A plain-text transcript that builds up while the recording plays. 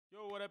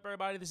up,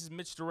 everybody? This is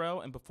Mitch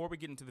Darrell, and before we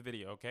get into the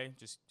video, okay,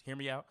 just hear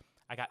me out.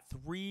 I got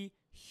 3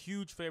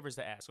 huge favors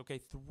to ask, okay?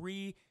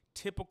 3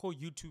 typical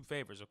YouTube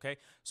favors, okay?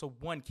 So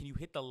one, can you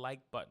hit the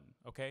like button,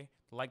 okay?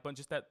 The like button,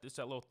 just that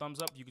little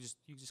thumbs up. You can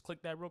just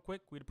click that real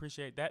quick. We'd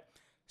appreciate that.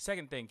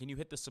 Second thing, can you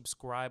hit the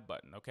subscribe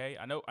button, okay?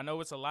 I know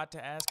it's a lot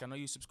to ask. I know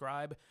you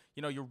subscribe.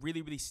 You know, you're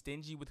really, really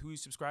stingy with who you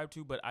subscribe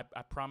to, but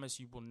I promise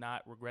you will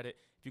not regret it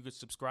if you could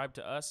subscribe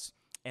to us.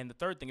 And the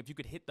third thing, if you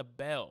could hit the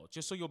bell,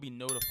 just so you'll be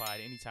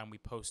notified anytime we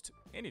post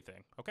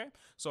anything, okay?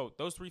 So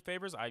those 3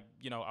 favors,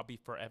 I'll be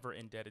forever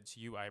indebted to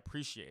you. I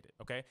appreciate it,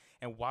 okay?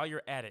 And while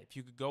you're at it, if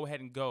you could go ahead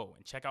and go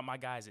and check out my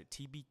guys at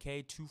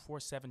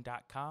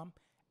tbk247.com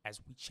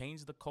as we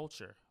change the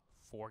culture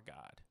for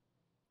God.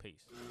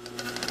 Peace.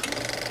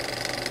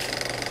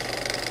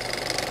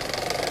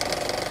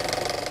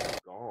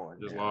 Gone.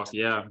 Just lost,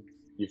 yeah.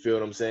 You feel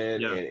what I'm saying?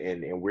 Yeah.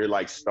 And we're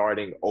like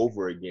starting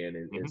over again,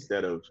 and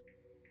instead of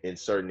in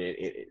certain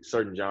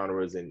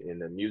genres in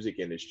the music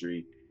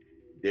industry,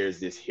 there's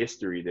this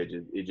history that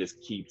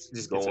just keeps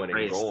going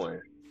and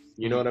going.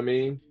 You know what I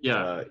mean?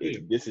 Yeah.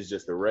 This is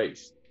just a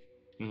race.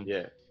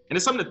 Yeah. And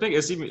it's something to think.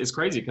 It's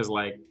crazy because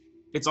like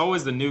it's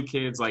always the new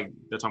kids, like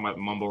they're talking about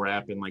mumble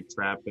rap and like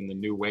trap and the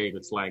new wave.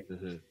 It's like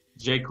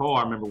J. Cole,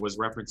 I remember, was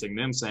referencing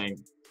them saying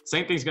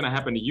same thing's gonna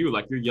happen to you.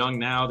 Like you're young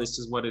now, this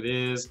is what it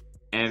is.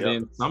 And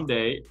then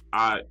someday,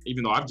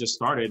 even though I've just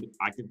started,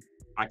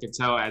 I could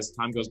tell as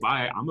time goes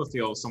by, I'm gonna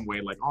feel some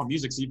way like, oh,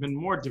 music's even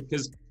more,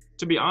 because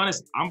to be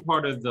honest, I'm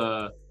part of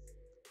the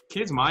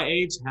kids my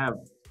age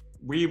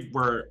we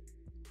were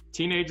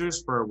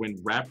teenagers for when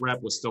rap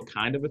was still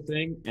kind of a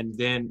thing. And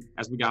then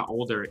as we got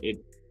older,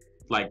 it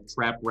like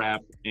trap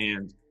rap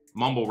and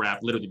mumble rap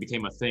literally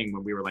became a thing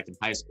when we were like in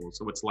high school.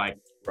 So it's like,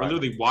 we're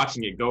literally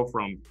watching it go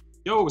from,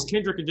 yo, it was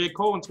Kendrick and J.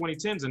 Cole in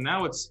 2010s, and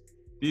now it's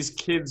these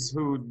kids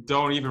who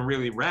don't even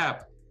really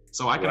rap.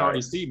 So I can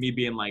already see me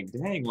being like,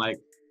 dang, like,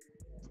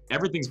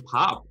 everything's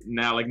pop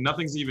now. Like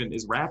nothing's even,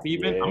 is rap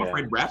even? Yeah. I'm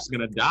afraid rap's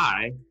gonna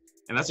die.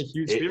 And that's a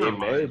huge fear of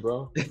mine.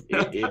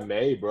 It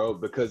may, bro,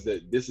 because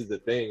this is the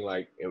thing,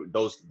 like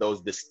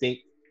those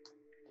distinct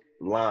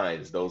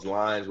lines, those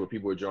lines where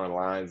people were drawing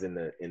lines in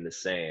the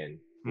sand,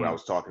 where I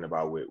was talking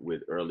about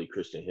with early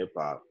Christian hip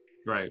hop.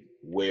 Right.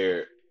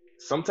 Where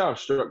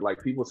sometimes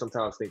people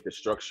sometimes think the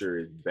structure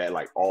is bad,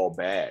 like all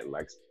bad.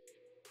 Like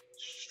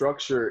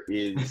structure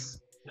is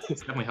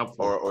it's definitely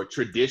helpful. Or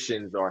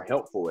traditions are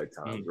helpful at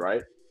times,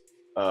 right?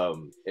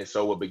 And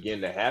so what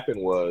began to happen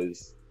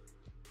was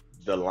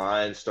the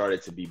lines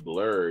started to be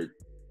blurred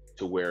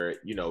to where,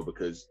 you know,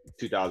 because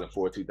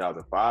 2004,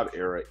 2005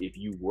 era, if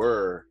you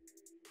were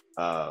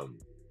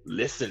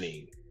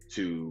listening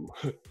to,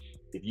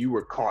 if you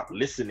were caught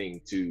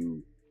listening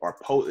to or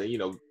you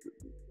know,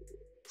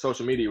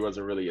 social media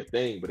wasn't really a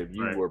thing, but if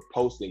you were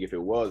posting, if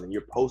it was, and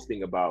you're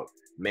posting about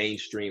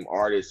mainstream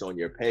artists on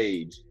your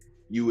page,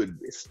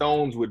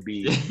 stones would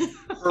be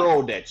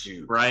hurled at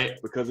you, right?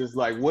 Because it's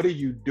like, what are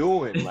you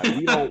doing? Like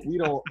we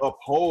don't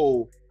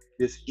uphold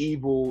these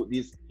evil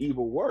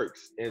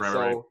works, and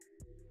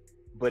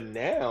but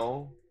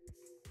now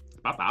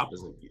about the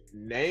opposite.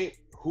 Name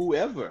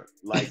whoever,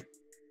 like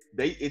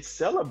it's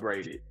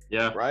celebrated,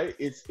 right?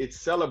 It's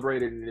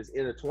celebrated and it's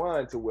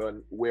intertwined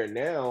to where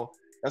now.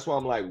 That's why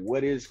I'm like,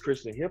 what is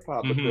Christian hip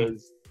hop?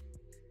 Because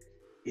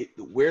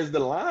where's the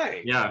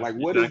line? Yeah, like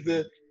what is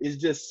it's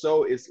just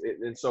so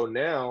and so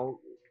now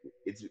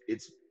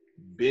it's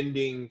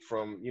bending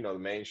from, you know, the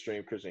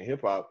mainstream Christian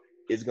hip hop.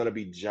 It's gonna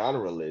be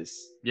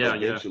genreless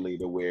eventually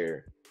to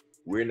where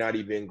we're not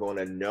even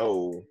gonna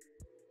know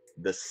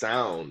the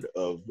sound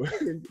of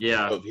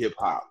of hip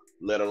hop,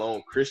 let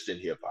alone Christian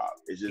hip hop.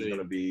 It's just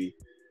gonna be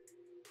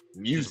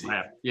music.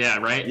 Yeah,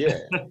 right. Yeah,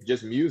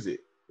 just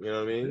music. You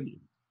know what I mean?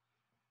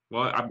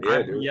 Well,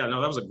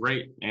 that was a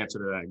great answer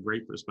to that.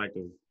 Great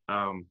perspective.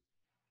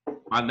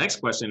 My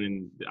next question,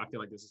 and I feel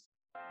like this is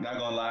not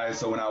gonna lie.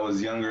 So when I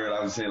was younger,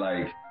 I would say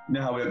like, you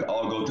know how we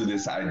all go through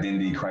this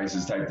identity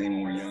crisis type thing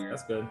when we're younger.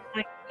 That's good.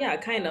 Yeah,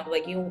 kind of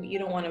like you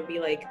don't want to be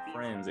like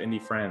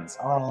indie friends.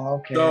 Oh,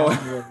 okay.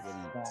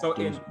 So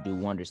do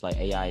wonders like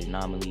AI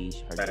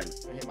anomalies.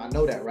 I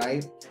know that,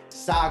 right?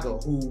 Saga,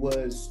 who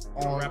was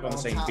on the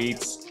same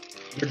beats.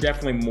 You're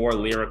definitely more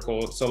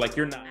lyrical. So like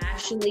you're not. I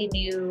actually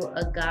knew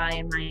a guy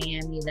in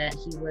Miami that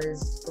he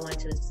was going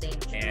to the same.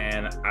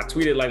 And I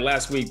tweeted like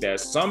last week that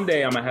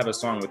someday I'm gonna have a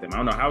song with him. I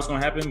don't know how it's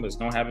gonna happen, but it's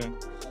gonna happen.